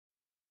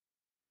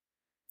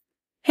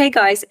Hey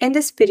guys, in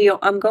this video,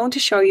 I'm going to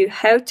show you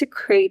how to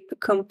create a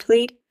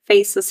complete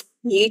faceless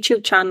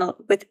YouTube channel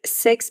with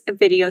 6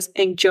 videos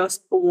in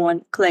just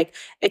one click.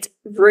 It's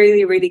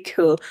really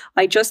cool.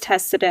 I just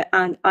tested it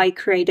and I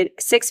created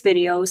 6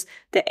 videos.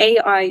 The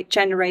AI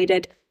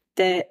generated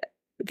the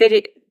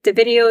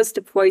videos, the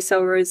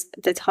voiceovers,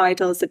 the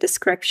titles, the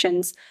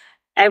descriptions,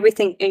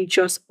 everything in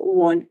just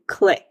one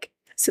click.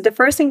 So the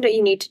first thing that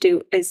you need to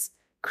do is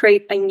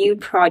create a new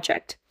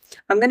project.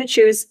 I'm going to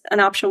choose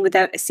an option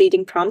without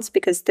seeding prompts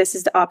because this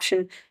is the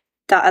option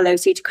that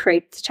allows you to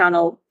create the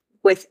channel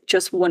with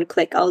just one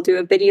click. I'll do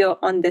a video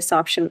on this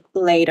option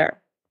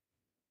later.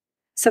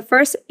 So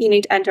first you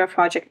need to enter a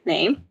project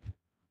name.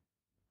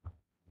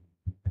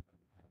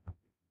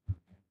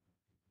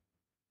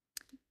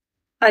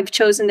 I've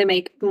chosen to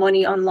make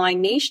money online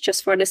niche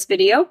just for this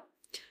video.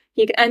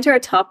 You can enter a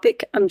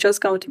topic. I'm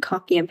just going to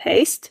copy and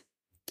paste.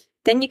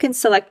 Then you can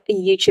select a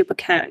YouTube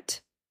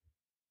account.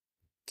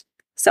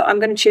 So I'm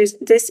going to choose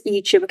this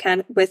YouTube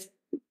account with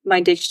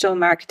my digital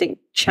marketing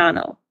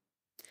channel.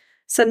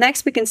 So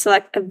next we can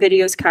select a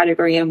videos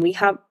category and we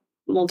have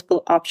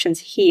multiple options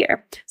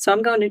here. So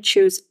I'm going to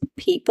choose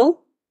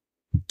people.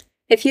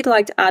 If you'd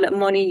like to add a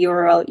money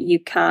URL, you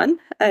can.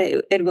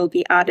 It will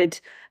be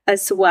added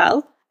as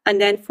well.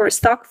 And then for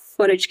stock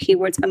footage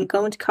keywords, I'm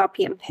going to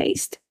copy and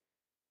paste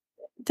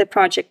the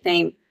project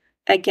name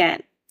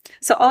again.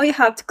 So all you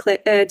have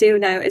to do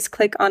now is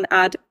click on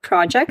Add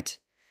Project.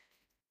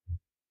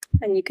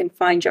 And you can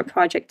find your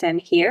project in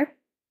here.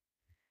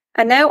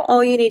 And now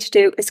all you need to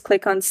do is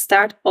click on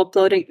Start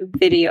Uploading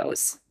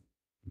Videos.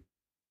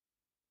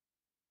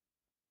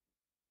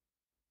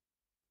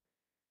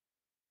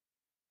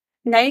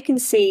 Now you can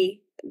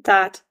see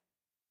that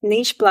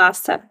Niche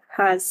Blaster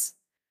has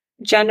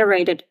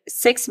generated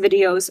 6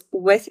 videos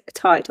with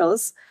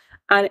titles,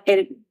 and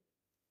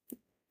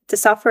the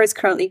software is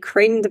currently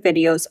creating the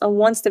videos. And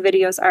once the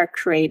videos are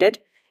created,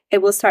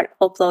 it will start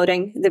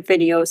uploading the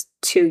videos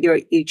to your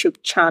YouTube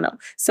channel.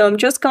 So I'm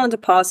just going to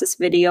pause this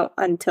video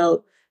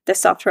until the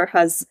software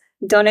has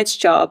done its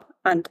job,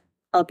 and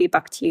I'll be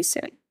back to you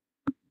soon.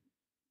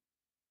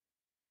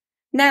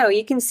 Now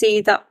you can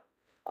see that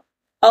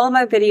all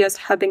my videos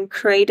have been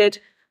created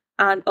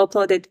and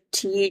uploaded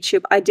to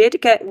YouTube. I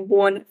did get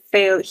one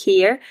fail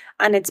here,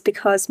 and it's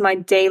because my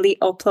daily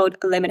upload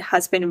limit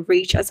has been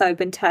reached as I've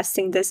been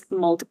testing this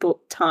multiple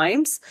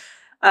times.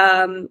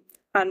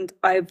 And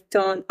I've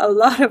done a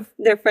lot of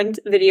different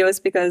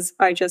videos because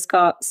I just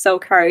got so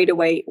carried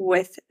away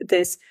with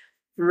this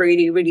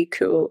really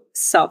cool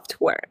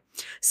software.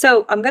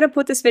 So I'm going to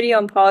put this video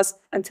on pause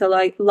until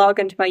I log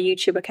into my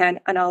YouTube account,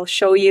 and I'll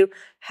show you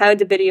how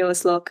the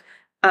videos look.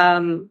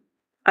 And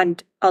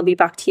I'll be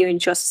back to you in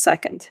just a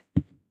second.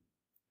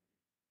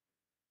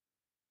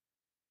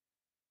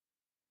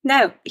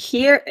 Now,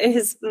 here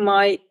is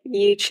my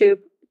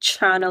YouTube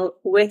channel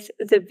with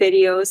the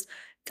videos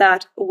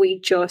that we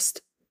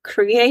just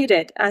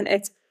created, and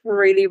it's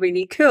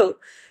really cool.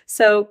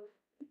 So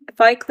if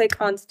I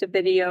click onto the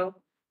video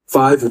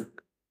 5,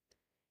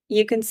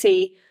 you can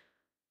see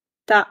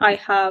that I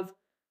have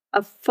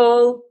a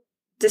full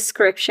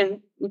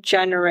description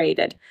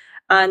generated,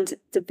 and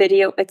the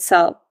video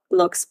itself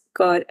looks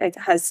good. It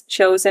has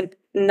chosen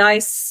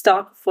nice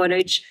stock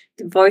footage.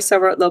 The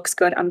voiceover looks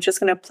good. I'm just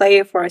going to play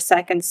it for a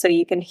second so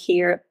you can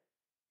hear.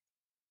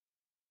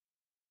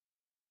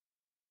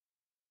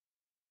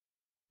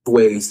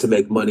 Ways to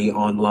make money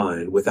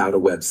online without a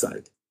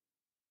website.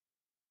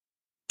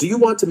 Do you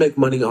want to make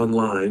money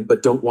online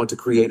but don't want to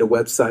create a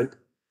website?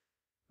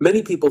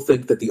 Many people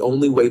think that the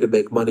only way to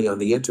make money on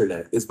the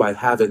internet is by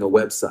having a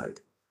website.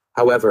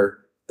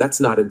 However, that's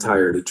not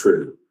entirely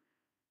true.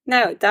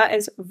 Now, that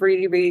is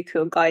really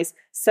cool, guys.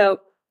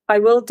 So I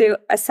will do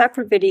a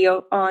separate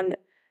video on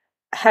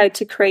how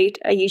to create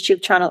a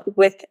YouTube channel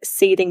with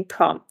seeding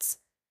prompts.